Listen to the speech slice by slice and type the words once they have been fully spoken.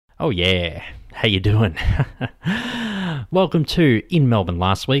Oh yeah, how you doing? Welcome to In Melbourne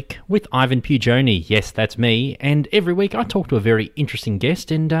Last Week with Ivan Pugioni. Yes, that's me. And every week I talk to a very interesting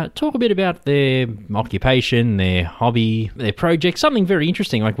guest and talk a bit about their occupation, their hobby, their project, something very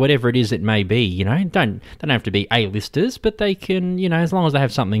interesting, like whatever it is it may be. You know, don't have to be A-listers, but they can, you know, as long as they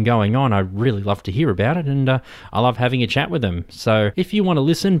have something going on, I really love to hear about it, and I love having a chat with them. So if you want to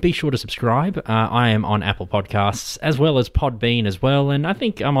listen, be sure to subscribe. I am on Apple Podcasts as well as Podbean as well, and I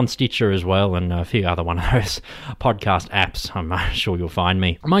think I'm on Stitcher as well, and a few other one of those podcast apps. I'm sure you'll find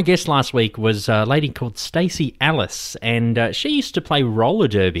me. My guest last week was a lady called Stacey Alice, and she used to play roller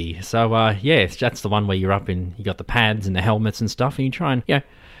derby. So yeah, that's the one where you're up and you got the pads and the helmets and stuff, and you try and, you know,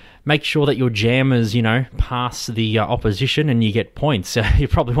 make sure that your jammers, you know, pass the opposition and you get points. You're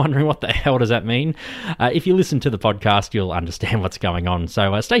probably wondering, what the hell does that mean? If you listen to the podcast, you'll understand what's going on.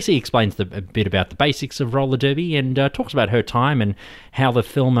 So Stacey explains a bit about the basics of roller derby and talks about her time and how the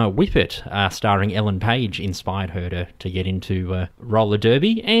film Whip It, starring Ellen Page, inspired her to get into roller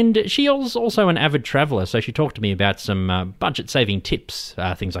derby. And she was also an avid traveller, so she talked to me about some budget-saving tips,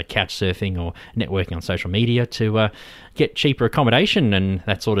 things like couch surfing or networking on social media to get cheaper accommodation and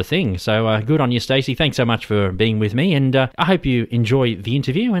that sort of thing. So good on you, Stacey. Thanks so much for being with me, and I hope you enjoy the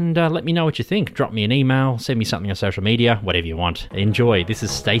interview, and let me know what you think. Drop me an email, send me something on social media, whatever you want. Enjoy. This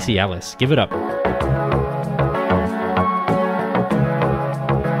is Stacey Alice. Give it up.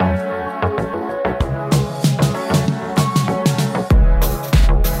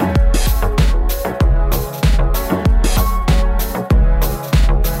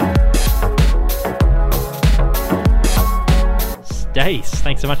 Stace,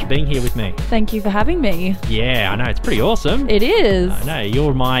 thanks so much for being here with me. Thank you for having me. Yeah, I know, it's pretty awesome. It is. I know,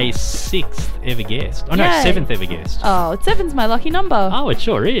 you're my 6th ever guest. Oh no, Yay. 7th ever guest. Oh, 7's my lucky number. Oh, it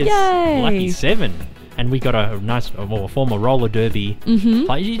sure is. Yay. Lucky 7. And we got a nice, former roller derby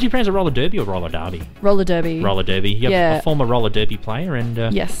player. Did you pronounce it roller derby or roller derby? Roller derby. Roller derby. You Yeah. a former roller derby player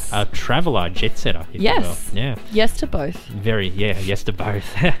and Yes. a traveller, jet setter. If Yes. you will. Yeah. Yes to both. Yes to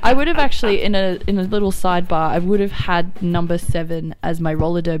both. I would have actually, in a little sidebar, I would have had number 7 as my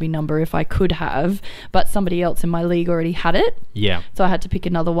roller derby number if I could have, but somebody else in my league already had it. Yeah. So I had to pick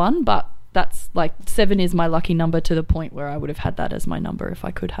another one, but that's like 7 is my lucky number to the point where I would have had that as my number if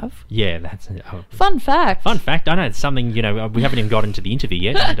I could have. Yeah, that's Fun fact. Fun fact. I know it's something, you know, we haven't even got into the interview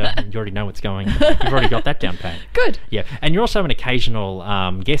yet, and you already know what's going on. You've already got that down pat. Good. Yeah, and you're also an occasional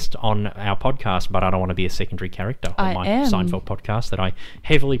guest on our podcast, but I don't want to be a secondary character on my Seinfeld podcast that I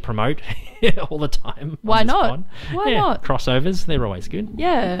heavily promote all the time. Why not? Why not? Crossovers, they're always good.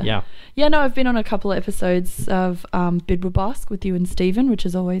 Yeah. Yeah. Yeah, no, I've been on a couple of episodes of Bidwabask with you and Stephen, which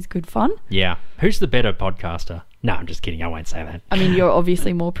is always good fun. Yeah. Who's the better podcaster? No, I'm just kidding. I won't say that. I mean, you're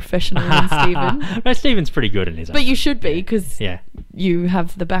obviously more professional than Stephen. No, Stephen's pretty good in his own. But you should be, because yeah. you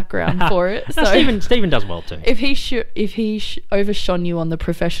have the background for it. No, So Stephen does well too. if he overshone you on the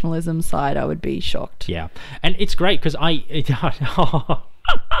professionalism side, I would be shocked. Yeah. And it's great because No,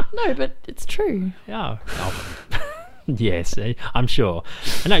 but it's true. Yeah. Yes, I'm sure.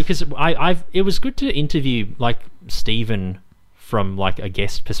 No, because it was good to interview like Stephen from like a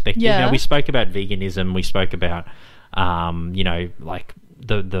guest perspective. Yeah. You know, we spoke about veganism. We spoke about, you know, like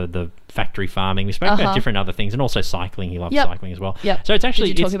the factory farming. We spoke about different other things, and also cycling. He loves cycling as well. Yep. So it's actually.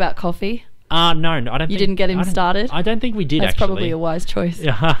 Did you talk about coffee? No, I don't think... You didn't get him started? I don't think we did, That's actually. probably a wise choice.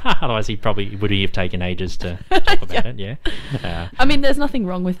 Otherwise, would he have taken ages to talk about it, yeah. I mean, there's nothing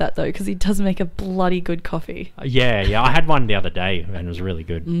wrong with that, though, because he does make a bloody good coffee. Yeah. I had one the other day, and it was really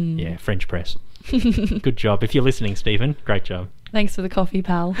good. Yeah, French press. Good job. If you're listening, Stephen, great job. Thanks for the coffee,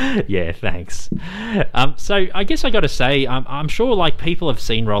 pal. Yeah, thanks. So I guess I got to say, I'm sure like people have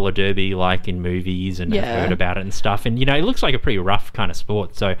seen roller derby like in movies and have heard about it and stuff. And, you know, it looks like a pretty rough kind of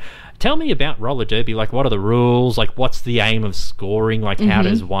sport. So tell me about roller derby. Like, what are the rules? Like, what's the aim of scoring? Like, how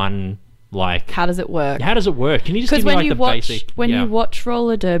does one, like... How does it work? How does it work? Can you just give me like the basic... When you watch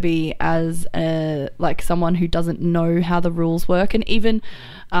roller derby as like someone who doesn't know how the rules work, and even...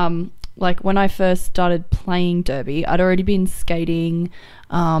 like when I first started playing derby, I'd already been skating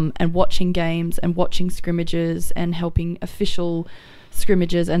and watching games and watching scrimmages and helping official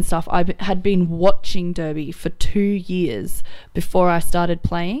scrimmages and stuff. I had been watching derby for 2 years before I started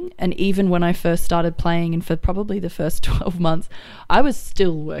playing, and even when I first started playing, and for probably the first 12 months, I was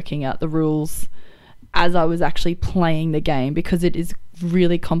still working out the rules as I was actually playing the game, because it is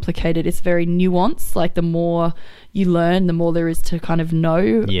really complicated. It's very nuanced. Like, the more you learn, the more there is to kind of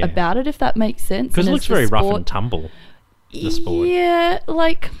know about it, if that makes sense. Because it looks very rough and tumble, the sport. Yeah,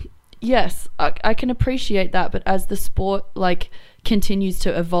 like, yes, I can appreciate that, but as the sport, like, continues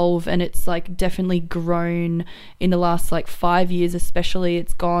to evolve, and it's like definitely grown in the last like 5 years especially.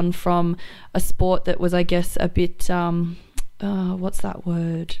 It's gone from a sport that was, I guess, a bit what's that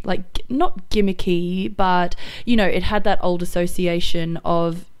word, like not gimmicky, but you know, it had that old association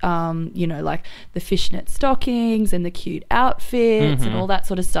of you know, like the fishnet stockings and the cute outfits and all that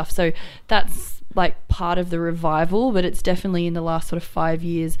sort of stuff. So that's like part of the revival, but it's definitely in the last sort of 5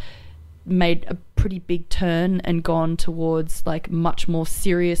 years made a pretty big turn and gone towards like much more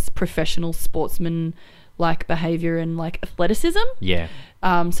serious professional sportsman like behavior and like athleticism. Yeah.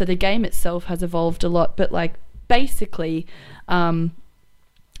 So the game itself has evolved a lot, but like basically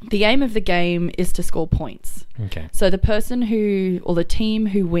the aim of the game is to score points. Okay. So the person who, or the team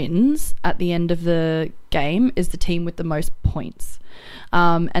who wins at the end of the game is the team with the most points.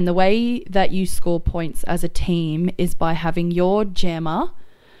 And the way that you score points as a team is by having your jammer,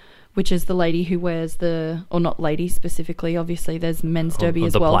 which is the lady who wears the, or not lady specifically, obviously there's men's derby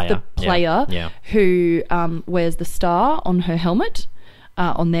as well. The player who wears the star on her helmet,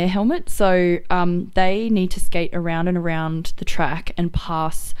 on their helmet. So they need to skate around and around the track and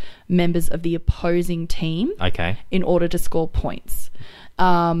pass members of the opposing team in order to score points.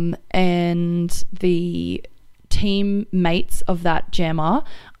 And the teammates of that jammer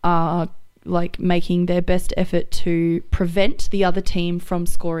are like making their best effort to prevent the other team from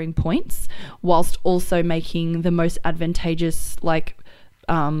scoring points, whilst also making the most advantageous like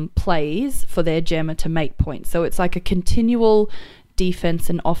plays for their jammer to make points. So it's like a continual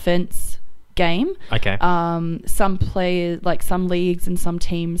defense and offense game. Some players, like some leagues and some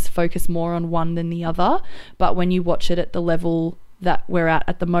teams, focus more on one than the other, but when you watch it at the level that we're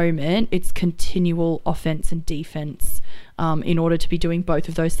at the moment, it's continual offense and defense in order to be doing both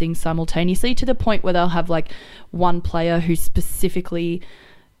of those things simultaneously, to the point where they'll have like one player who specifically,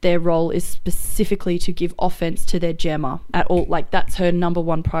 their role is specifically to give offense to their jammer at all. Like that's her number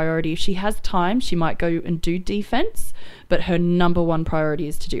one priority. If she has time, she might go and do defense, but her number one priority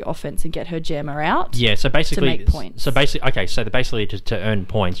is to do offense and get her jammer out. Yeah, so basically, to make points. So basically to earn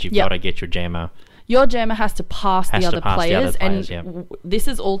points, you've got to get your jammer. Your jammer has to pass the other players, and this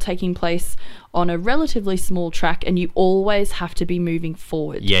is all taking place on a relatively small track, and you always have to be moving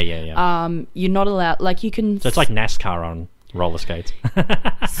forward. Yeah. You're not allowed, like you can... So it's like NASCAR on roller skates.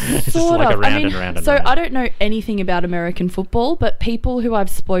 It's just like a round and round and so round. I don't know anything about American football, but people who I've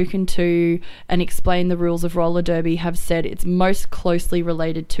spoken to and explained the rules of roller derby have said it's most closely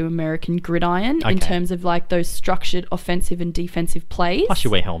related to American gridiron in terms of like those structured offensive and defensive plays. Plus you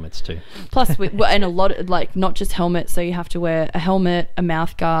wear helmets too. And a lot of, like, not just helmets, so you have to wear a helmet, a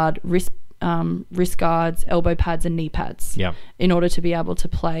mouth guard, wrist guards, elbow pads and knee pads in order to be able to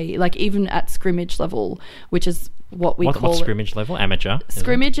play, like even at scrimmage level, which is what scrimmage level? Amateur?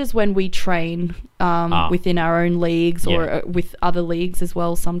 Scrimmage is when we train within our own leagues or with other leagues as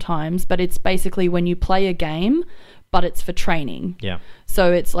well sometimes, but it's basically when you play a game, but it's for training. Yeah.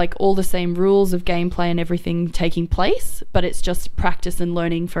 So it's like all the same rules of gameplay and everything taking place, but it's just practice and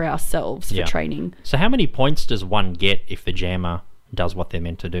learning for ourselves for training. So how many points does one get if the jammer does what they're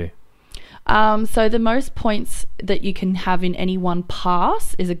meant to do? So the most points that you can have in any one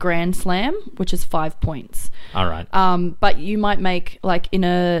pass is a grand slam, which is 5 points. All right. But you might make, like in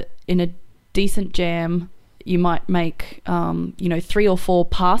a decent jam, you might make 3 or 4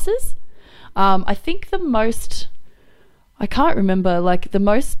 passes. I think the most, I can't remember, like the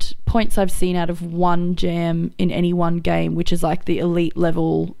most points I've seen out of one jam in any one game, which is like the elite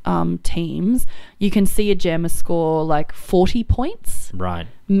level teams, you can see a jammer score like 40 points. Right.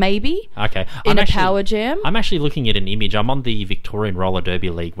 Maybe. Okay. In a power jam. I'm actually looking at an image. I'm on the Victorian Roller Derby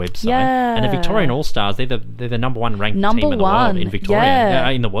League website. Yeah. And the Victorian All-Stars, they're the number one ranked team in the world in Victoria.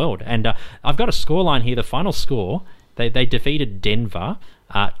 In the world. And I've got a scoreline here. The final score, they defeated Denver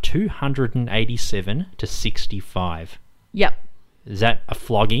 287 to 65. Yep. Is that a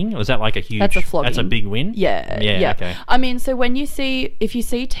flogging? Or is that like a huge... That's a flogging. That's a big win? Yeah. Okay. I mean, so when you see... If you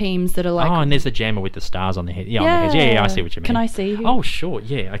see teams that are like... Oh, and there's the jammer with the stars on the head. Yeah, on the heads. Yeah, I see what you mean. Can I see who? Oh, sure.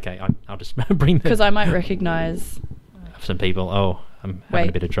 Yeah, okay. I'll just bring the... Because I might recognise... some people. Oh, I'm having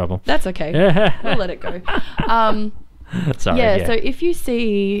a bit of trouble. That's okay. We'll let it go. Sorry. So if you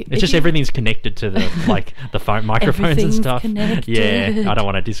see... It's just everything's connected to the phone microphones and stuff. Connected. Yeah, I don't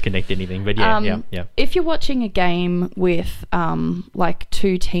want to disconnect anything, but yeah. If you're watching a game with like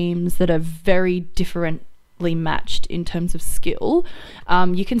two teams that are very differently matched in terms of skill,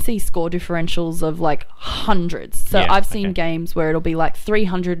 you can see score differentials of like hundreds. So I've seen games where it'll be like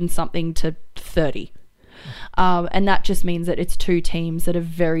 300 and something to 30. And that just means that it's two teams that are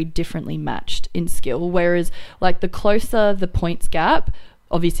very differently matched in skill. Whereas, like, the closer the points gap,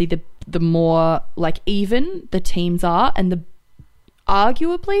 obviously the more like even the teams are, and the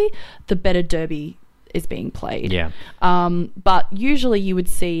arguably the better derby is being played. Yeah. But usually you would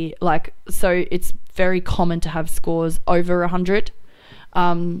see so it's very common to have scores over 100.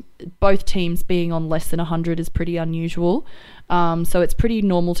 Both teams being on less than 100 is pretty unusual. So it's pretty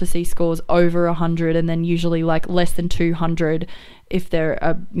normal to see scores over 100, and then usually less than 200 if they're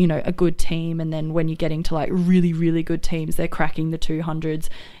a good team. And then when you're getting to really, really good teams, they're cracking the 200s.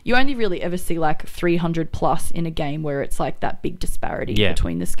 You only really ever see 300 plus in a game where it's that big disparity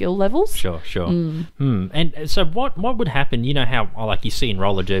between the skill levels. Sure. And so what would happen? You know how you see in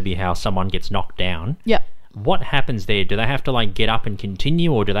roller derby how someone gets knocked down. Yeah. What happens there? Do they have to get up and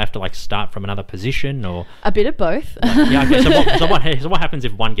continue, or do they have to start from another position, or a bit of both? Okay. So what happens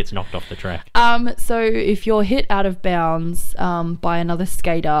if one gets knocked off the track? So if you're hit out of bounds by another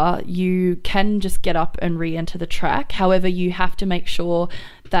skater, you can just get up and re-enter the track. However, you have to make sure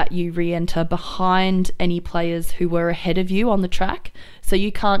that you re-enter behind any players who were ahead of you on the track. So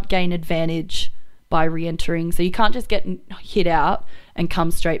you can't gain advantage by re-entering. So you can't just get hit out and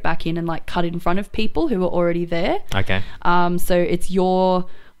come straight back in and cut in front of people who are already there. Okay. So it's your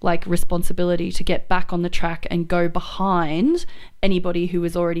responsibility to get back on the track and go behind anybody who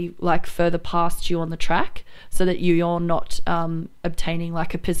is already further past you on the track, so that you're not obtaining a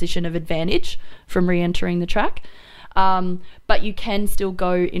position of advantage from re-entering the track. But you can still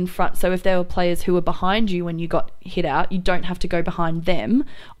go in front. So if there were players who were behind you when you got hit out, you don't have to go behind them,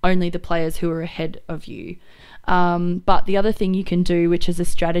 only the players who are ahead of you. But the other thing you can do, which is a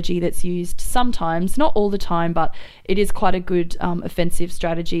strategy that's used sometimes, not all the time, but it is quite a good offensive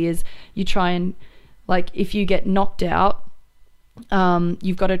strategy, is you try and if you get knocked out,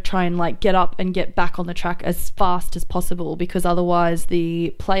 you've got to try and get up and get back on the track as fast as possible, because otherwise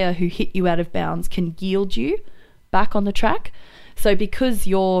the player who hit you out of bounds can yield you back on the track. So because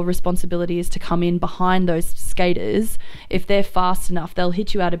your responsibility is to come in behind those skaters, if they're fast enough, they'll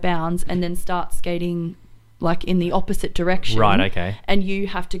hit you out of bounds and then start skating in the opposite direction. Right, okay. And you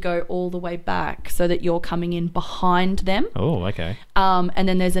have to go all the way back so that you're coming in behind them. Oh, okay. And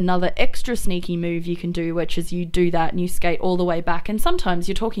then there's another extra sneaky move you can do, which is you do that and you skate all the way back. And sometimes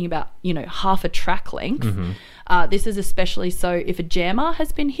you're talking about, half a track length. Mm-hmm. This is especially so if a jammer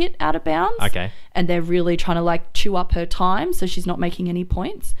has been hit out of bounds. Okay. And they're really trying to chew up her time so she's not making any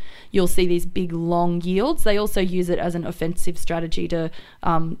points. You'll see these big long yields. They also use it as an offensive strategy to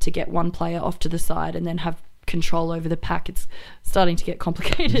get one player off to the side and then have control over the pack. It's starting to get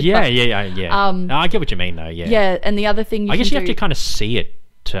complicated. Yeah. I get what you mean, though. Yeah, and the other thing I guess you have to kind of see it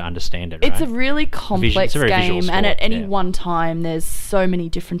to understand it, right? It's a really complex game, and at any one time there's so many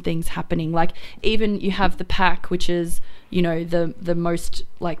different things happening. Even you have the pack, which is the most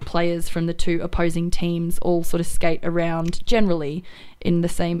players from the two opposing teams all sort of skate around generally in the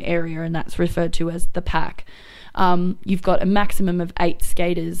same area, and that's referred to as the pack. You've got a maximum of 8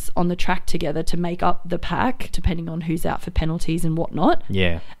 skaters on the track together to make up the pack, depending on who's out for penalties and whatnot.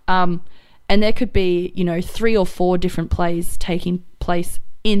 Yeah. And there could be 3 or 4 different plays taking place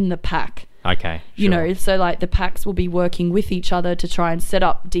in the pack. Okay. Sure. So the packs will be working with each other to try and set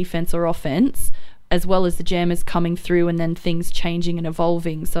up defense or offense, as well as the jammers coming through and then things changing and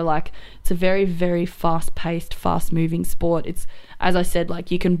evolving. So it's a very, very fast-paced, fast-moving sport. It's, as I said,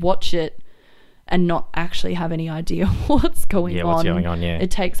 you can watch it and not actually have any idea what's going on. Yeah, what's going on, yeah.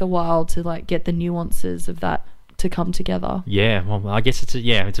 It takes a while to get the nuances of that to come together. Yeah, well, I guess it's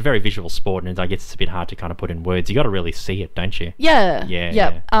a very visual sport, and I guess it's a bit hard to kind of put in words. You got to really see it, don't you? Yeah.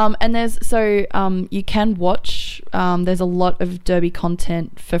 Yeah. And there's you can watch. There's a lot of derby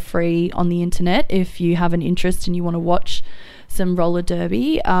content for free on the internet if you have an interest and you want to watch some roller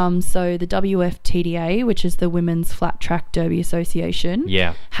derby. So the WFTDA, which is the Women's Flat Track Derby Association,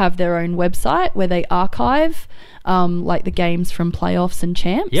 have their own website where they archive the games from playoffs and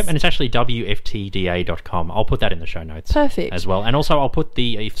champs. Yep, and it's actually WFTDA.com. I'll put that in the show notes. Perfect. As well. And also I'll put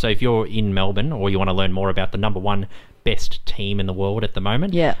if you're in Melbourne or you want to learn more about the number 1 best team in the world at the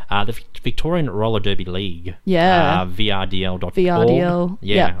moment. Yeah. The Victorian Roller Derby League. Yeah. VRDL.org. VRDL.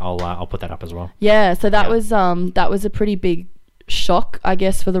 Yeah. I'll put that up as well. Yeah. So that was a pretty big shock, I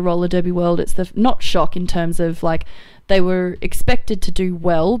guess, for the roller derby world. It's not shock in terms of they were expected to do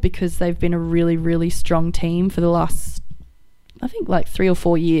well because they've been a really, really strong team for the last, I think, 3 or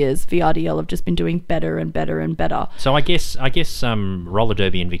 4 years. VRDL have just been doing better and better and better. So I guess roller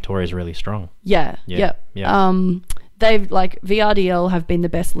derby in Victoria is really strong. Yeah. They've VRDL have been the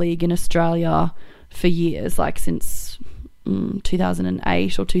best league in Australia for years, since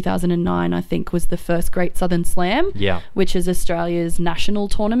 2008 or 2009, I think, was the first Great Southern Slam, which is Australia's national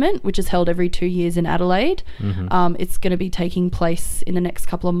tournament, which is held every 2 years in Adelaide. Mm-hmm. It's going to be taking place in the next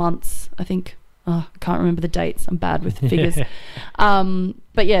couple of months, I think I can't remember the dates. I'm bad with figures.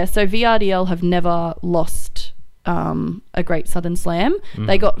 But yeah, so VRDL have never lost a Great Southern Slam.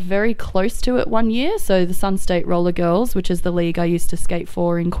 They got very close to it one year. So the Sun State Roller Girls, which is the league I used to skate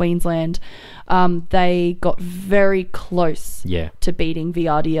for in Queensland, they got very close to beating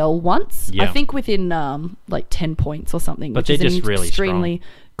VRDL once. I think within like 10 points or something, but which is just an really extremely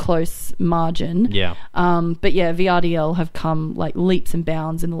close margin. But yeah, VRDL have come like leaps and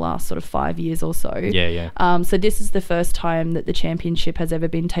bounds in the last sort of 5 years or so. So this is the first time that the championship has ever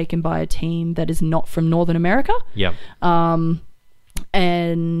been taken by a team that is not from Northern America.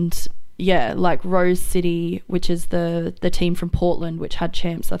 And yeah, like Rose City, which is the team from Portland, which had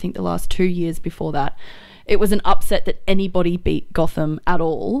champs I think the last 2 years before that. It was an upset that anybody beat Gotham at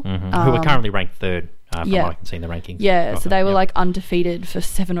all. Who are currently ranked third. From what I can see in the rankings. So they were like undefeated for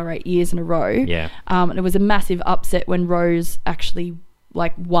 7 or 8 years in a row. And it was a massive upset when Rose actually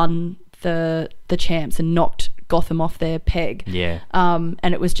like won the champs and knocked Gotham off their peg. And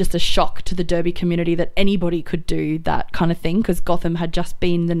it was just a shock to the Derby community that anybody could do that kind of thing, because Gotham had just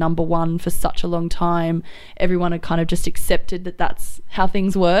been the number one for such a long time. Everyone had kind of just accepted that that's how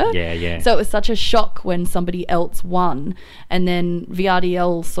things were. So it was such a shock when somebody else won. And then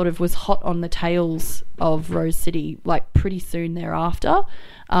VRDL sort of was hot on the tails of Rose City like pretty soon thereafter.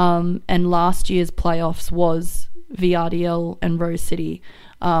 And last year's playoffs was VRDL and Rose City.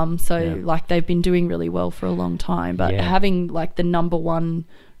 Like they've been doing really well for a long time, but having like the number one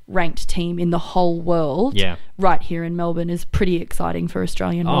ranked team in the whole world right here in Melbourne is pretty exciting for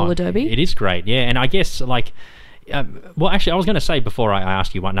Australian roller derby. It is great. And I guess like well, actually, I was going to say before I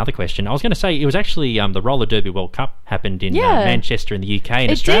ask you another question, I was going to say it was actually the Roller Derby World Cup happened in Manchester in the UK,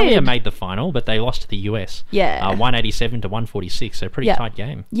 and Australia made the final, but they lost to the US. 187 to 146, so pretty tight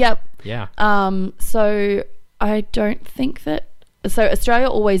game. So I don't think that... So Australia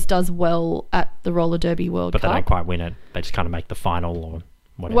always does well at the Roller Derby World Cup. But they don't quite win it. They just kind of make the final or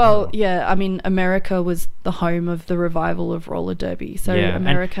whatever. Well, I mean, America was the home of the revival of roller derby. So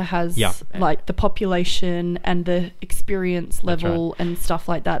America has like the population and the experience level and stuff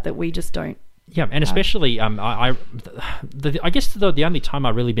like that we just don't. And especially, I guess the only time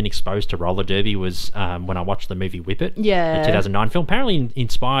I've really been exposed to roller derby was when I watched the movie Whip It, the 2009 film. Apparently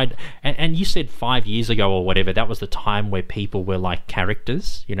inspired, and you said 5 years ago or whatever, that was the time where people were like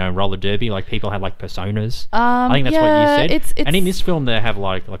characters, you know, in roller derby, like people had like personas. I think that's what you said. And in this film, they have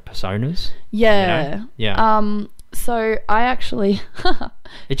like personas. You know? So I actually...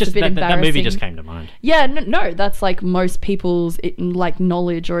 It just that movie just came to mind. No, that's like most people's like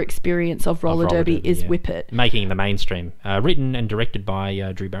knowledge or experience of roller derby is Whip It. Making the mainstream. Written and directed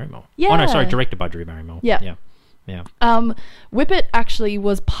by Drew Barrymore. Directed by Drew Barrymore. Whip It actually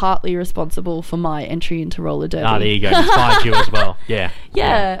was partly responsible for my entry into roller derby. There you go. Inspired you as well.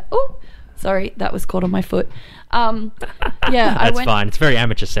 Oh, sorry, that was caught on my foot. That's fine. It's very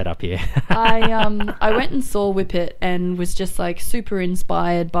amateur setup here. I went and saw Whip It and was just like super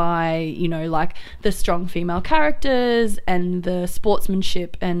inspired by, you know, like the strong female characters and the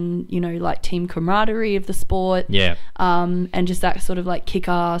sportsmanship and, you know, like team camaraderie of the sport. And just that sort of like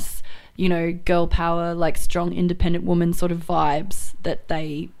kick-ass, you know, girl power, like strong independent woman sort of vibes that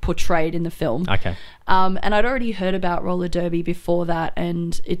they portrayed in the film. And I'd already heard about roller derby before that,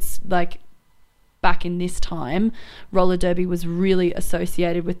 and it's like back in this time, roller derby was really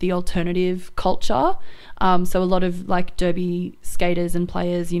associated with the alternative culture. So a lot of like derby skaters and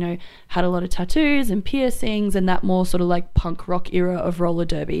players, you know, had a lot of tattoos and piercings and that more sort of like punk rock era of roller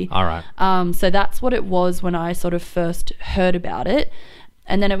derby. So that's what it was when I sort of first heard about it.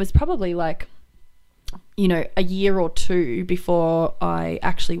 And then it was probably like, you know, a year or two before I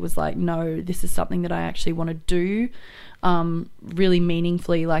actually was like, no, this is something that I actually want to do really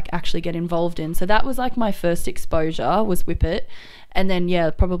meaningfully, like actually get involved in. So that was like my first exposure was Whip It. And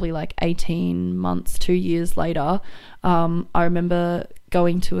then probably like 18 months, 2 years later, I remember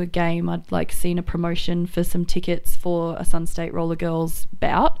going to a game. I'd like seen a promotion for some tickets for a Sun State Roller Girls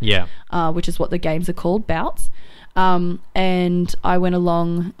bout, which is what the games are called, bouts. And I went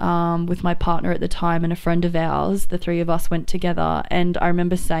along with my partner at the time and a friend of ours. The three of us went together, and I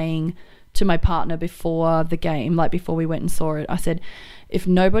remember saying to my partner before the game, like before we went and saw it, I said, if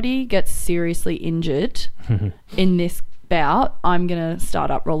nobody gets seriously injured in this bout, I'm gonna start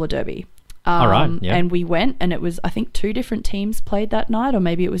up roller derby. And we went, and it was, I think 2 different teams played that night, or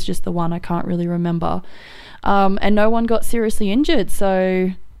maybe it was just the one, I can't really remember. And no one got seriously injured,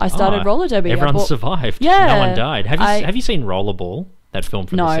 so I started roller derby. Everyone survived. No one died. Have you seen Rollerball, that film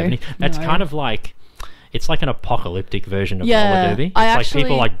from the 70s? That's kind of like, it's like an apocalyptic version of roller derby. It's like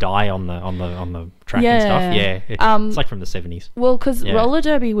people like die on the track and stuff. Yeah, it's like from the 70s. Well, because roller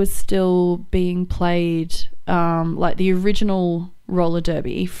derby was still being played, like the original roller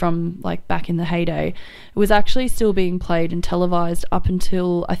derby from like back in the heyday, it was actually still being played and televised up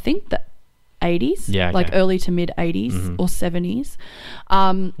until I think the 80s, like early to mid 80s or 70s.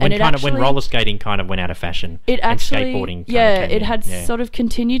 When roller skating kind of went out of fashion, and skateboarding it had sort of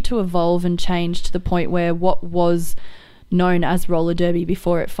continued to evolve and change to the point where what was known as roller derby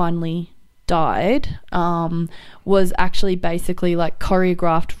before it finally died was actually basically like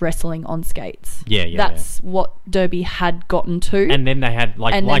choreographed wrestling on skates. That's what derby had gotten to. And then they had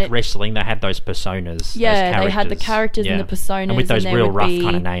like wrestling, they had those personas. They had the characters and the personas, and with those real rough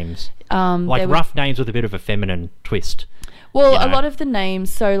kind of names, like rough names with a bit of a feminine twist. Well, a lot of the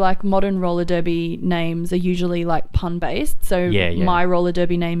names, so like modern roller derby names are usually like pun based. So my roller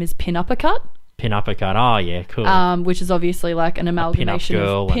derby name is Pin Uppercut. Pin Uppercut, oh yeah, cool. Which is obviously like an amalgamation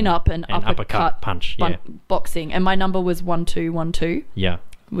of pin up and uppercut punch, boxing. And my number was 1-2-1-2. Yeah.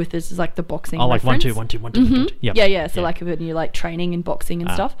 With this is like the boxing. Oh, like reference. 1-2-1-2-1-2. Yeah. So like when you're like training and boxing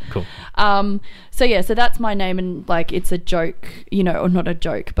and stuff. Cool. So that's my name, and like it's a joke, or not a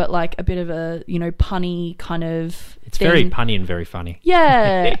joke, but like a bit of a punny kind of. It's very punny and very funny.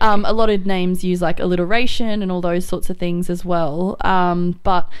 Yeah. A lot of names use like alliteration and all those sorts of things as well.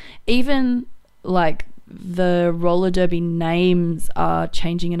 But even like the roller derby names are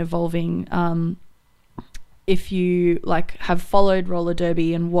changing and evolving. If you like have followed roller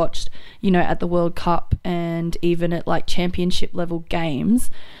derby and watched, at the World Cup and even at like championship level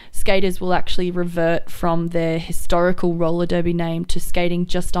games, skaters will actually revert from their historical roller derby name to skating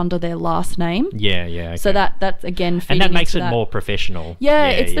just under their last name. Yeah. Okay. So that's again, and that makes it more professional.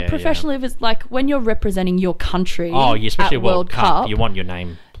 It's the professional. If it's like when you're representing your country. Oh, especially at World Cup, you want your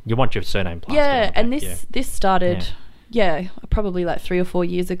name. You want your surname plastered. Yeah, and this started, probably like 3 or 4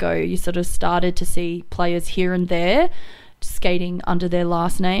 years ago. You sort of started to see players here and there skating under their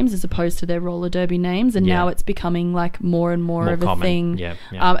last names as opposed to their roller derby names, and now it's becoming like more and more of common. A thing.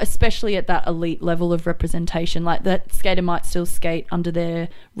 Especially at that elite level of representation. Like that skater might still skate under their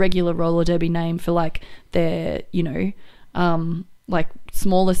regular roller derby name for like their, like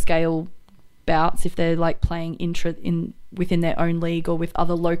smaller scale bouts. If they're like playing within their own league or with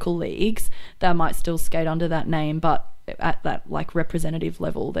other local leagues, they might still skate under that name, but at that like representative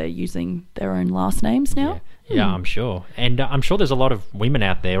level they're using their own last names now. I'm sure. And I'm sure there's a lot of women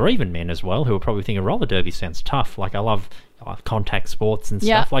out there, or even men as well, who are probably thinking roller derby sounds tough. Like I love contact sports and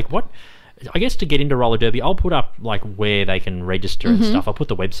stuff. Like what, I guess to get into roller derby, I'll put up like where they can register and stuff. I'll put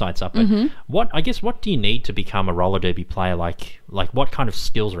the websites up. But what do you need to become a roller derby player? Like what kind of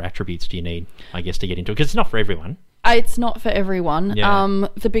skills or attributes do you need, I guess, to get into it? Because it's not for everyone. It's not for everyone.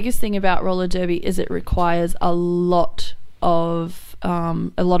 The biggest thing about roller derby is it requires a lot of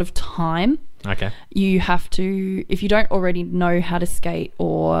time. Okay. You have to, if you don't already know how to skate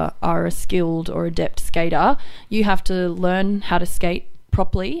or are a skilled or adept skater, you have to learn how to skate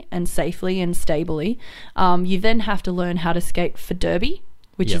properly and safely and stably. You then have to learn how to skate for derby,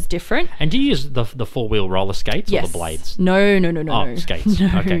 which is different. And do you use the four-wheel roller skates or the blades? No. Oh, skates.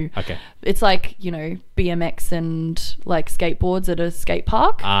 No. Okay. It's like, BMX and like skateboards at a skate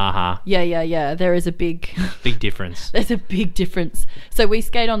park. Uh-huh. Yeah. There is a big difference. There's a big difference. So we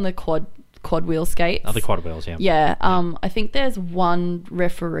skate on the quad wheel skates. Oh, the quad wheels, yeah. Yeah. I think there's one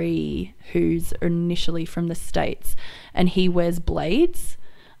referee who's initially from the States and he wears blades.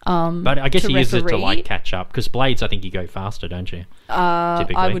 But I guess he uses it to like catch up, because blades, I think you go faster, don't you?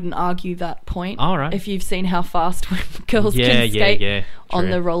 Typically. I wouldn't argue that point. All right. If you've seen how fast girls can skate on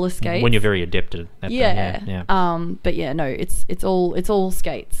the roller skates, when you're very adept at that. But no, it's all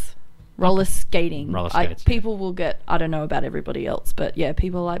skates. Roller skating. Roller skates. People will get, I don't know about everybody else, but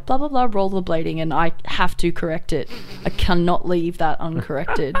people are like blah blah blah rollerblading, and I have to correct it. I cannot leave that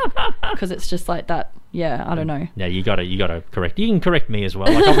uncorrected because it's just like that. Yeah, I don't know. Yeah, you gotta correct. You can correct me as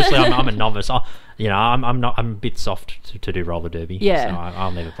well. Like obviously, I'm a novice. I'm a bit soft to do roller derby. Yeah, so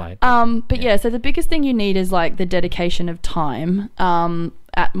I'll never play it. So the biggest thing you need is like the dedication of time.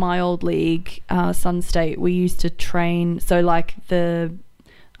 At my old league, Sun State, we used to train. So like the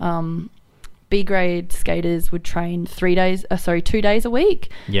B grade skaters would train 2 days a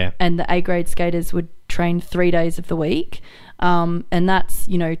week. Yeah, and the A grade skaters would train 3 days of the week. And that's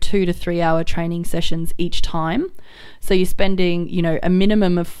 2 to 3 hour training sessions each time. So you're spending a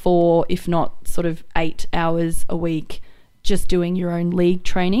minimum of 4, if not sort of 8 hours a week just doing your own league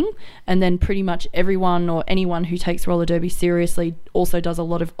training. And then pretty much everyone or anyone who takes roller derby seriously also does a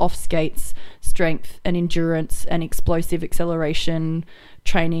lot of off skates strength and endurance and explosive acceleration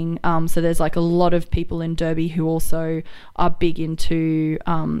training. So there's like a lot of people in Derby who also are big into,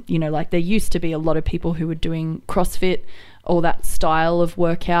 like there used to be a lot of people who were doing CrossFit or that style of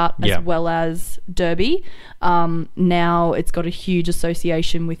workout as well as Derby. Now it's got a huge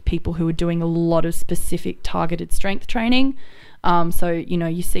association with people who are doing a lot of specific targeted strength training. So,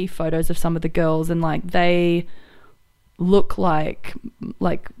 you see photos of some of the girls and like they look like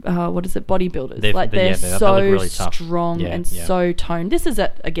what is it, bodybuilders. They're so really strong and so toned. This is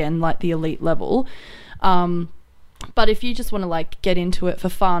at, again, like the elite level. But if you just want to like get into it for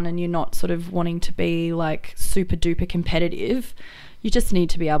fun and you're not sort of wanting to be like super duper competitive, you just need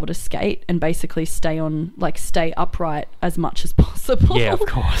to be able to skate and basically stay upright as much as possible. Yeah, of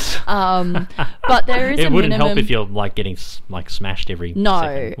course. But there is it a minimum. It wouldn't help if you're like getting like smashed every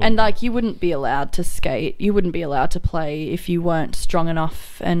second. And like you wouldn't be allowed to skate. You wouldn't be allowed to play if you weren't strong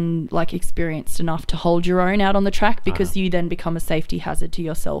enough and like experienced enough to hold your own out on the track, because you then become a safety hazard to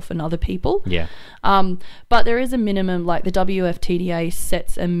yourself and other people. Yeah. But there is a minimum, like the WFTDA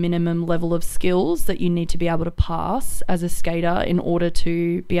sets a minimum level of skills that you need to be able to pass as a skater in order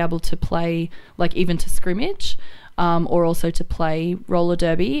to be able to play, like even to scrimmage, or also to play roller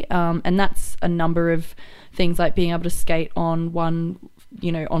derby. And that's a number of things, like being able to skate on one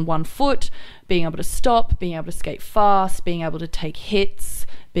foot, being able to stop, being able to skate fast, being able to take hits,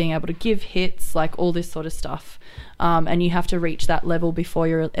 being able to give hits, like all this sort of stuff. And you have to reach that level before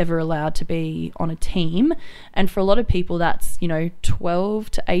you're ever allowed to be on a team. And for a lot of people, that's,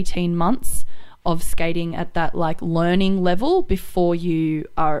 12 to 18 months of skating at that like learning level before you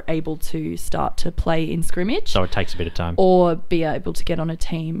are able to start to play in scrimmage. So it takes a bit of time. Or be able to get on a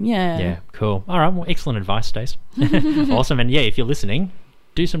team. Yeah. Yeah, cool. All right, well, excellent advice, Stace. Awesome. And yeah, if you're listening,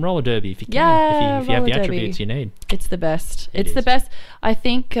 do some roller derby if you can. Yeah, if you have the derby. attributes you need. It's the best. It's is. the best. I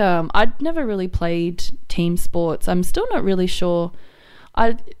think I'd never really played team sports. I'm still not really sure.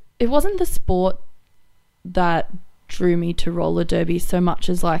 It wasn't the sport that drew me to roller derby so much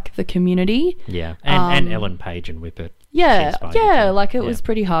as like the community. Yeah, and Ellen Page and Whippet. Yeah, like it was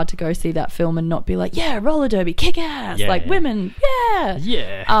pretty hard to go see that film and not be like, yeah, roller derby, kick ass, women, yeah.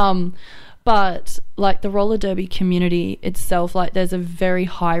 Yeah. But like the roller derby community itself, like there's a very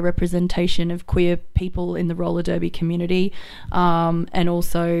high representation of queer people in the roller derby community, and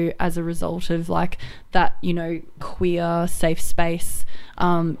also as a result of like that, queer safe space,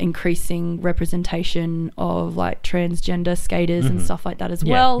 increasing representation of like transgender skaters and stuff like that as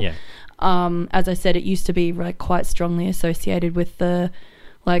well. Yeah. As I said, it used to be like quite strongly associated with the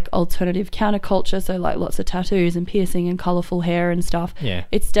like alternative counterculture, so like lots of tattoos and piercing and colourful hair and stuff. Yeah.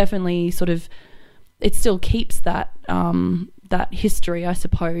 It's definitely sort of, it still keeps that that history, I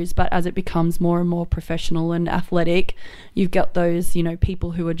suppose, but as it becomes more and more professional and athletic, you've got those,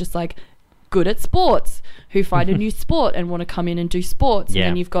 people who are just like good at sports, who find a new sport and want to come in and do sports. Yeah.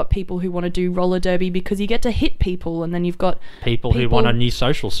 And then you've got people who want to do roller derby because you get to hit people, and then you've got people who want a new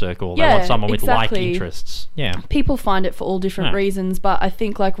social circle. They want someone with like interests. Yeah. People find it for all different reasons, but I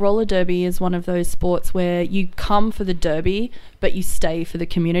think like roller derby is one of those sports where you come for the derby but you stay for the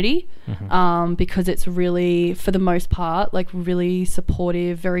community, because it's really, for the most part, like really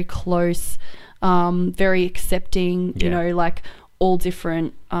supportive, very close, very accepting, like all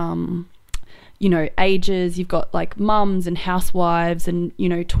different ages. You've got like mums and housewives and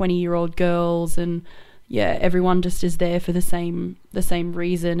 20-year-old girls, and everyone just is there for the same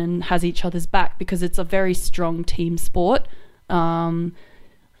reason and has each other's back, because it's a very strong team sport. And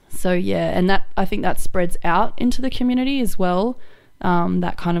that, I think that spreads out into the community as well,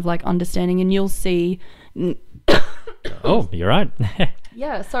 that kind of like understanding. And you'll see oh, you're right.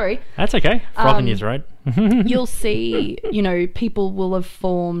 Yeah, sorry. That's okay. Frothing is right. You'll see, people will have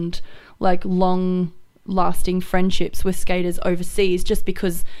formed like long lasting friendships with skaters overseas, just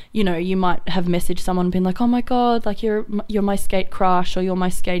because you might have messaged someone and been like, oh my god, like you're my skate crush, or you're my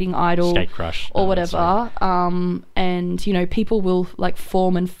skating idol, skate crush, or whatever. And people will like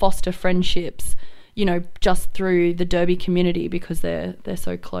form and foster friendships just through the derby community because they're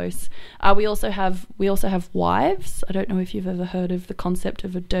so close. We also have wives. I don't know if you've ever heard of the concept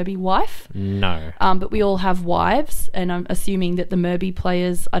of a derby wife. No. But we all have wives, and I'm assuming that the Merby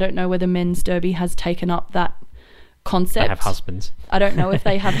players, I don't know whether men's derby has taken up that concept. They have husbands. I don't know if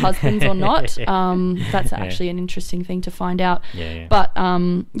they have husbands or not. That's actually an interesting thing to find out. Yeah. But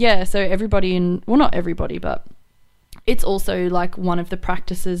so everybody not everybody, but it's also like one of the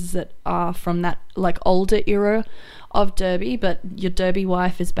practices that are from that like older era of derby. But your derby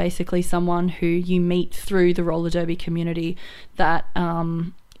wife is basically someone who you meet through the roller derby community that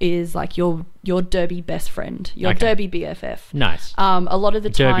is like your derby best friend, your Okay. derby BFF. Nice. A lot of the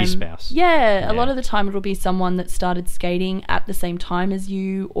Derby time, spouse. Yeah, a Yeah. lot of the time it'll be someone that started skating at the same time as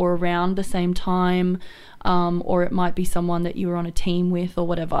you or around the same time, or it might be someone that you were on a team with or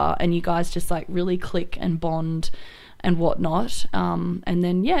whatever, and you guys just like really click and bond and whatnot. And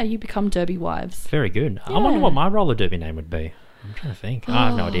then you become derby wives. Very good. I Yeah. wonder what my roller derby name would be. I'm trying to think. I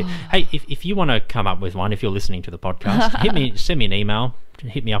have no idea. Hey, if you want to come up with one, if you're listening to the podcast, send me an email,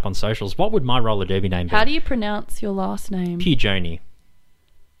 hit me up on socials. What would my roller derby name be? How do you pronounce your last name? Pujoni.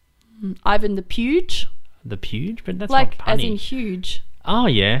 Ivan the Puge, The Puge? But that's like not as punny. in huge. Oh,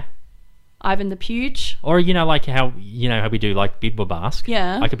 yeah. Ivan the Puge. Or, like how we do like Bidwabask.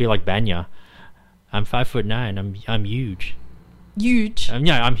 Yeah. I could be like Banya. I'm 5'9". I'm huge. Huge.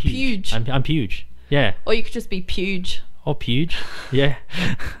 I'm huge. Puge. I'm huge. Yeah. Or you could just be Puge. Or Puge. Yeah.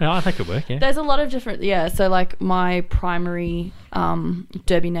 Oh, I think it could work, yeah. There's a lot of different, so like my primary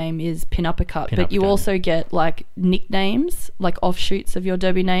derby name is Pin Uppercut, but you Uppercut. also get like nicknames, like offshoots of your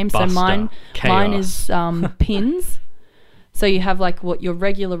derby name. Buster, So mine Chaos. is Pins. So you have like what your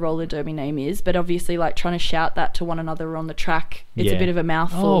regular roller derby name is, but obviously like trying to shout that to one another on the track, it's a Yeah. bit of a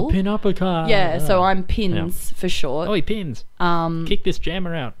mouthful. Oh, Pin Uppercut. Yeah, so I'm Pins for short. Oh, he pins. Kick this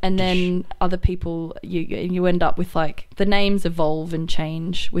jammer out. And then other people, you end up with like the names evolve and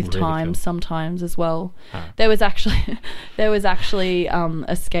change with Really time cool. sometimes as well. Ah. There was actually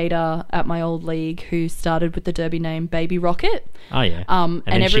a skater at my old league who started with the derby name Baby Rocket. Oh, yeah. And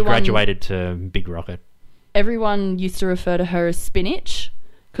then she everyone- graduated to Big Rocket. Everyone used to refer to her as Spinach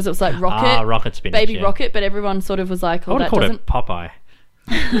because it was like Rocket, Ah, Rocket Spinach. Baby yeah. Rocket, but everyone sort of was like, I oh, would have that called doesn't. it Popeye.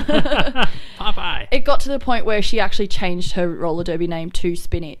 Popeye. It got to the point where she actually changed her roller derby name to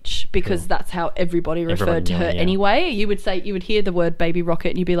Spinach because that's how everybody referred Everyone to knew her it, yeah. anyway. You would hear the word Baby Rocket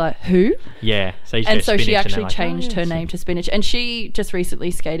and you'd be like, who? Yeah. So you And say so she Spinach and actually they're like, changed oh, her yeah, name to Spinach. And she just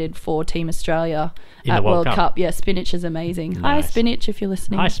recently skated for Team Australia In at the World World Cup. Cup. Yeah, Spinach is amazing. Hi, Nice. Spinach, if you're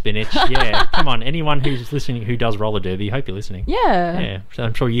listening. Hi, Spinach. Yeah. Come on. Anyone who's listening who does roller derby, hope you're listening. Yeah. Yeah. So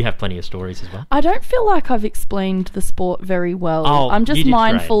I'm sure you have plenty of stories as well. I don't feel like I've explained the sport very well. Oh, I'm you just did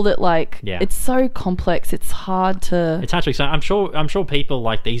mindful great. that like Yeah. it's so complex. It's hard to. It's hard to explain. I'm sure people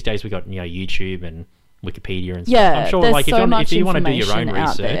like these days we got YouTube and Wikipedia and stuff. Yeah, I'm sure there's like so much if you want to do your own information out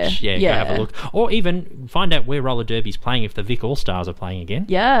research, there. go Yeah. have a look, or even find out where roller derby's playing if the Vic All Stars are playing again.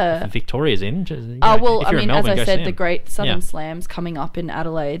 Yeah. If Victoria's in. Just, Well, if I you're in mean, as Melbourne, I go said, see the them. Great Southern Yeah. Slam's coming up in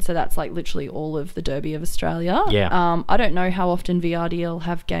Adelaide, so that's like literally all of the Derby of Australia. Yeah. I don't know how often VRDL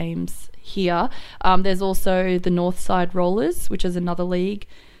have games here. There's also the Northside Rollers, which is another league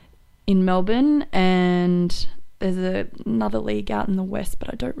in Melbourne, and there's another league out in the west,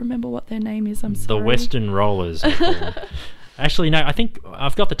 but I don't remember what their name is. I'm The sorry. Western Rollers. they're called. Actually, no, I think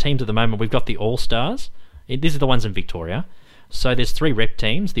I've got the teams at the moment. We've got the All Stars. These are the ones in Victoria. So there's 3 rep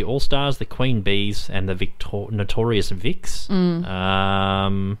teams: the All Stars, the Queen Bees, and the Notorious Vics.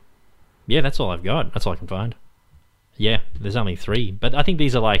 Yeah, that's all I've got. That's all I can find. Yeah, there's only 3, but I think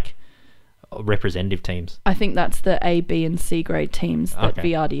these are like representative teams. I think that's the A, B, and C grade teams that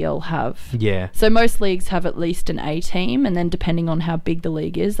Okay. VRDL have. Yeah. So most leagues have at least an A team, and then depending on how big the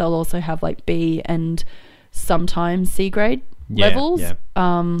league is, they'll also have like B and sometimes C grade Yeah, levels yeah.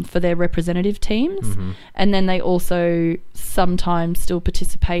 for their representative teams. Mhm. And then they also sometimes still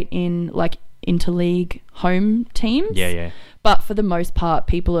participate in like interleague home teams. Yeah, yeah. But for the most part,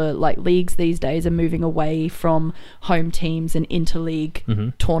 people are like leagues these days are moving away from home teams and interleague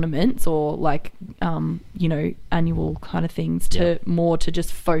Mhm. tournaments or like, annual kind of things to more to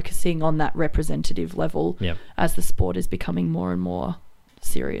just focusing on that representative level Yep. as the sport is becoming more and more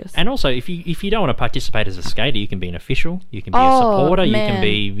serious. And also, if you don't want to participate as a skater, you can be an official, you can be a Oh, supporter, man.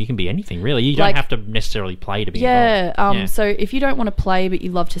 you can be anything really. You Like- don't have to necessarily play to be yeah, involved. Yeah. So if you don't want to play but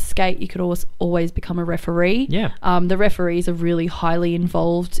you love to skate, you could always become a referee. Yeah. The referees are really highly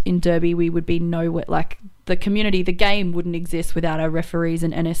involved in Derby. We would be nowhere like the community, the game wouldn't exist without our referees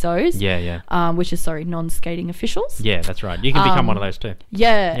and NSOs. Yeah, yeah. Which is non-skating officials. Yeah, that's right. You can become one of those too.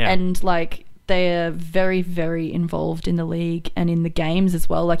 Yeah, Yeah. and like they're very, very involved in the league and in the games as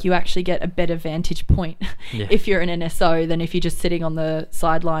well. Like you actually get a better vantage point Yeah. if you're an NSO than if you're just sitting on the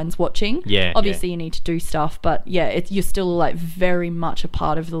sidelines watching. Yeah, Obviously you need to do stuff, but yeah, you're still like very much a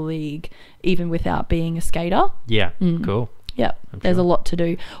part of the league even without being a skater. Yeah, cool. Yeah, there's sure. a lot to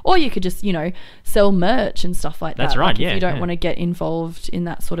do. Or you could just, sell merch and stuff like that. That's right, Like, yeah, if you don't yeah. want to get involved in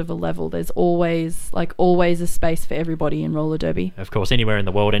that sort of a level, there's always a space for everybody in roller derby. Of course, anywhere in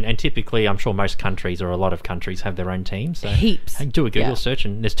the world, and typically, I'm sure most countries or a lot of countries have their own teams. So Heaps. do a Google Yeah. search,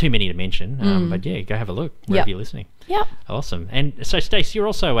 and there's too many to mention. But yeah, go have a look wherever Yep. you're listening. Yep. Awesome. And so, Stace, you're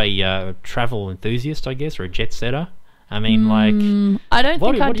also a travel enthusiast, I guess, or a jet setter. I mean, like... I don't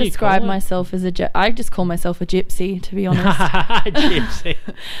think I'd what do you describe call it? myself as I just call myself a gypsy, to be honest. Gypsy.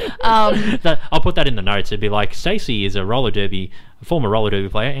 I'll put that in the notes. It'd be like, Stacey is a former roller derby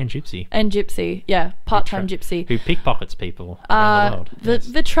player and gypsy. And gypsy, yeah, part-time gypsy. Who pickpockets people around the world. Yes.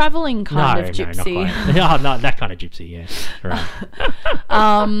 The travelling kind of gypsy. No, not quite. No, that kind of gypsy, yeah.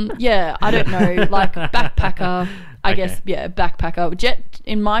 Right. Yeah, I don't know, like backpacker. I Okay. guess, yeah, backpacker. Jet,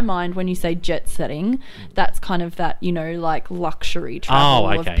 in my mind, when you say jet setting, that's kind of that, like luxury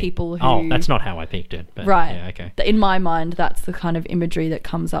travel of people who... Oh, that's not how I picked it. But Right. Yeah, okay. In my mind, that's the kind of imagery that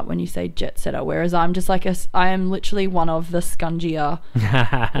comes up when you say jet setter, whereas I'm just like I am literally one of the scungier,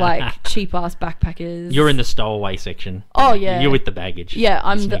 like cheap-ass backpackers. You're in the stowaway section. Oh, yeah. You're with the baggage. Yeah,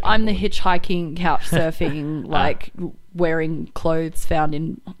 I'm You the sneak on board. hitchhiking, couch surfing, like wearing clothes found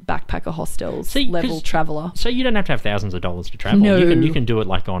in backpacker hostels, See, 'cause- level traveller. So you don't have to have thousands of dollars to travel. No. You can do it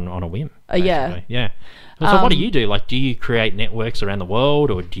like on a whim. Yeah. basically. Yeah. So what do you do? Like, do you create networks around the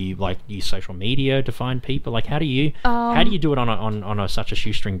world, or do you like use social media to find people? Like, how do you do it on such a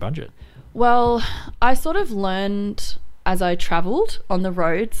shoestring budget? Well, I sort of learned as I travelled on the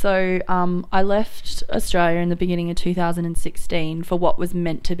road. So I left Australia in the beginning of 2016 for what was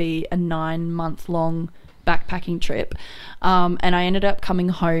meant to be a 9-month-long backpacking trip. And I ended up coming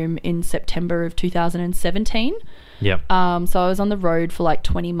home in September of 2017. Yep. So I was on the road for like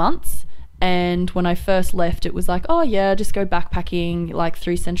 20 months. And when I first left, it was like, oh yeah, just go backpacking like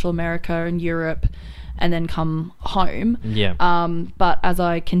through Central America and Europe and then come home. Yeah. But as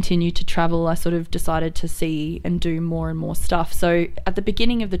I continued to travel, I sort of decided to see and do more and more stuff. So at the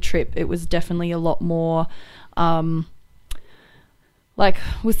beginning of the trip, it was definitely a lot more, like,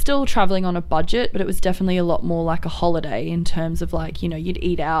 we're still traveling on a budget, but it was definitely a lot more like a holiday in terms of like, you'd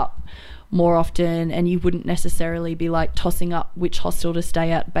eat out more often and you wouldn't necessarily be like tossing up which hostel to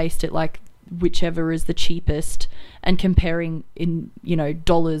stay at based at like whichever is the cheapest and comparing in,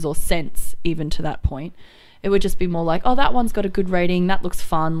 dollars or cents even to that point. It would just be more like, oh, that one's got a good rating, that looks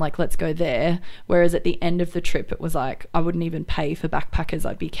fun, like, let's go there. Whereas at the end of the trip, it was like, I wouldn't even pay for backpackers.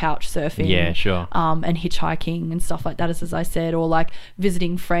 I'd be couch surfing. Yeah, sure. And hitchhiking and stuff like that, as I said, or like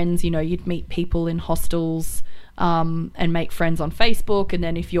visiting friends. You'd meet people in hostels and make friends on Facebook. And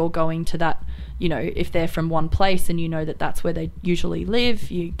then if you're going to that, if they're from one place and that that's where they usually live,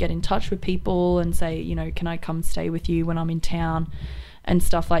 you get in touch with people and say, can I come stay with you when I'm in town and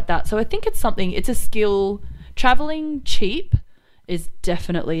stuff like that. So I think it's a skill. Traveling cheap is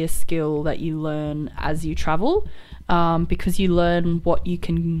definitely a skill that you learn as you travel, because you learn what you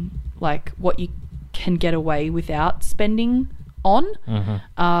can get away without spending on.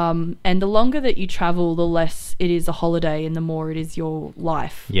 Mm-hmm. And the longer that you travel, the less it is a holiday and the more it is your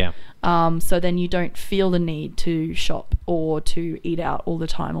life. Yeah. So then you don't feel the need to shop or to eat out all the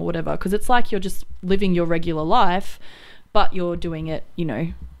time or whatever, because it's like you're just living your regular life, but you're doing it,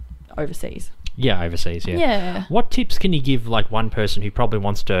 overseas. Yeah, overseas, yeah. Yeah. What tips can you give, like, one person who probably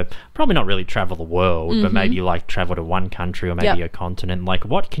wants to, probably not really travel the world, but maybe, like, travel to one country or maybe a continent? Like,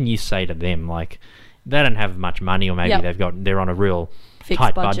 what can you say to them? Like, they don't have much money, or maybe they're on a real Fixed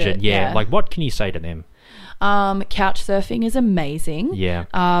tight budget, budget. Yeah. yeah. Like, what can you say to them? Couch surfing is amazing. Yeah.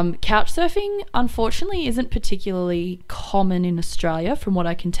 Couch surfing, unfortunately, isn't particularly common in Australia, from what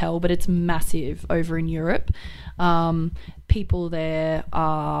I can tell, but it's massive over in Europe. People there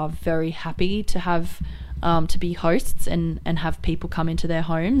are very happy to have to be hosts and have people come into their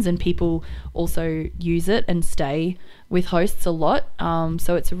homes, and people also use it and stay with hosts a lot.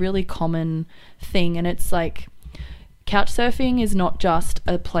 So it's a really common thing, and it's like, couch surfing is not just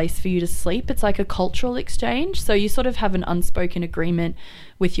a place for you to sleep, it's like a cultural exchange. So you sort of have an unspoken agreement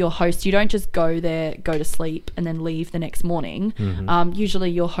with your host. You don't just go there, go to sleep, and then leave the next morning. Mm-hmm. Usually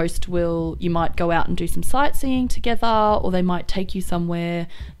your host you might go out and do some sightseeing together, or they might take you somewhere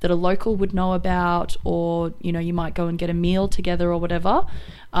that a local would know about, or, you might go and get a meal together or whatever.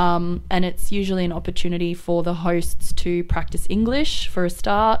 And it's usually an opportunity for the hosts to practice English for a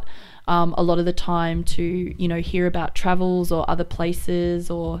start. A lot of the time to, hear about travels or other places,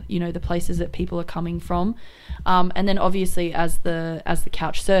 or, the places that people are coming from. And then obviously as the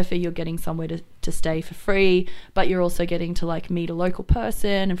couch surfer, you're getting somewhere to stay for free, but you're also getting to like meet a local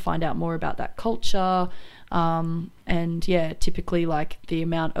person and find out more about that culture. And yeah, typically like the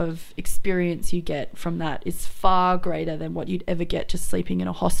amount of experience you get from that is far greater than what you'd ever get just sleeping in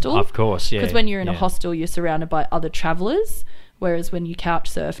a hostel. Of course, yeah. Because when you're in a hostel, you're surrounded by other travelers. Whereas when you couch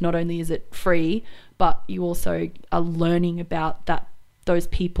surf, not only is it free, but you also are learning about that those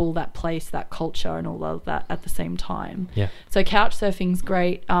people, that place, that culture, and all of that at the same time. Yeah. So couch surfing's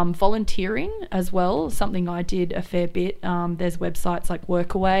great. Volunteering as well, something I did a fair bit. There's websites like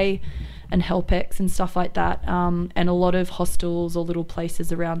Workaway and HelpX and stuff like that, and a lot of hostels or little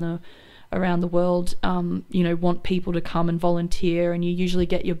places around the world, want people to come and volunteer, and you usually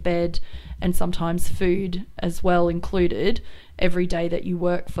get your bed and sometimes food as well included every day that you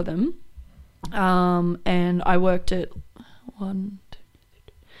work for them. And I worked at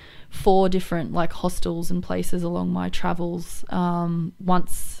 4 different like hostels and places along my travels,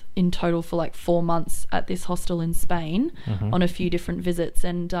 once in total for like 4 months at this hostel in Spain on a few different visits.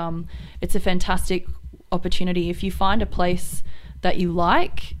 And it's a fantastic opportunity if you find a place that you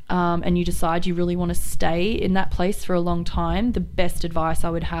like, and you decide you really want to stay in that place for a long time. The best advice I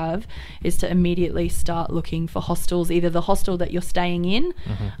would have is to immediately start looking for hostels, either the hostel that you're staying in,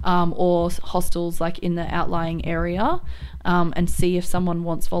 or hostels like in the outlying area, and see if someone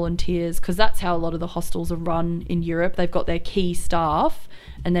wants volunteers, because that's how a lot of the hostels are run in Europe. They've got their key staff,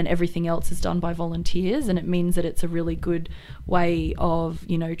 and then everything else is done by volunteers, and it means that it's a really good way of,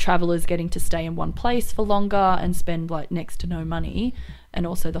 travellers getting to stay in one place for longer and spend like next to no money, and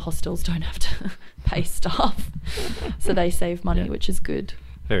also the hostels don't have to pay staff, so they save money, which is good.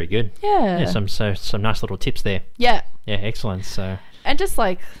 Very good. Yeah. Some nice little tips there. Yeah. Yeah, excellent. So, and just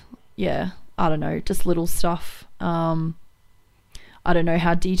like, I don't know, just little stuff. I don't know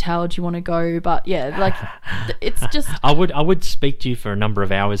how detailed you want to go, but like it's just. I would speak to you for a number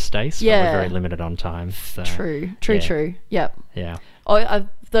of hours, Stace. Yeah. But we're very limited on time. So. True. Yep. Yeah.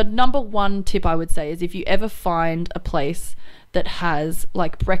 The number one tip I would say is if you ever find a place that has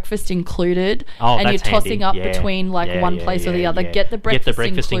like breakfast included, and you're tossing up between like one place or the other, get the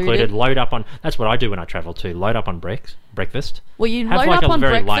breakfast included. Load up on. That's what I do when I travel too. Load up on breakfast. Well, you load up on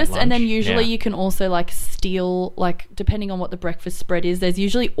breakfast, and then usually you can also like steal, like depending on what the breakfast spread is. There's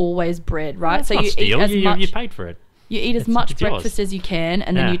usually always bread, right? So you eat as much. You paid for it. You eat as much breakfast as you can,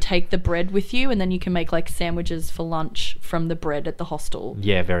 and then you take the bread with you, and then you can make like sandwiches for lunch from the bread at the hostel.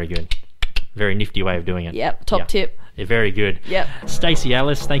 Yeah, very good. Very nifty way of doing it. Yep, top tip. Yeah, very good. Yep. Stacey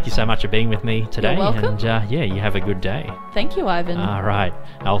Ellis, thank you so much for being with me today. You're welcome. And you have a good day. Thank you, Ivan. All right.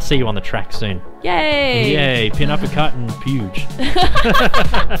 I'll see you on the track soon. Yay! Yay! Pin uppercut and puge.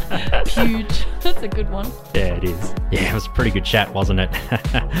 Puge. That's a good one. Yeah, it is. Yeah, it was a pretty good chat, wasn't it?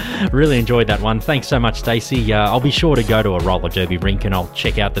 Really enjoyed that one. Thanks so much, Stacey. I'll be sure to go to a roller derby rink and I'll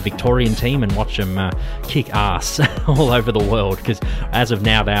check out the Victorian team and watch them kick ass all over the world, because as of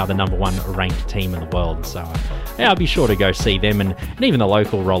now they are the number 1 ranked team in the world. So I'll be sure to go see them and even the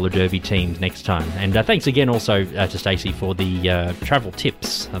local roller derby teams next time. And thanks again also to Stacey for the travel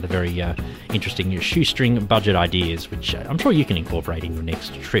tips, the very interesting shoestring budget ideas, which I'm sure you can incorporate in your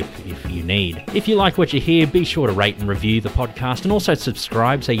next trip if you need. If you like what you hear, be sure to rate and review the podcast, and also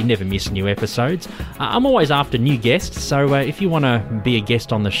subscribe so you never miss new episodes. I'm always after new guests, so if you want to be a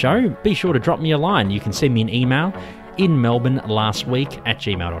guest on the show, be sure to drop me a line. You can send me an email,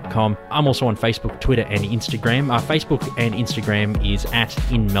 inmelbournelastweek@gmail.com. I'm also on Facebook, Twitter and Instagram. Facebook and Instagram is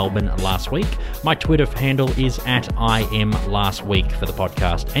 @inmelbournelastweek. My Twitter handle is @IamLastWeek for the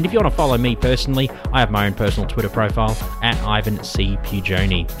podcast. And if you want to follow me personally, I have my own personal Twitter profile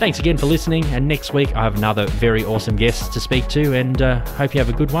 @IvanCPugioni. Thanks again for listening, and next week I have another very awesome guest to speak to, and hope you have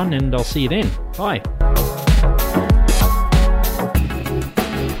a good one, and I'll see you then. Bye.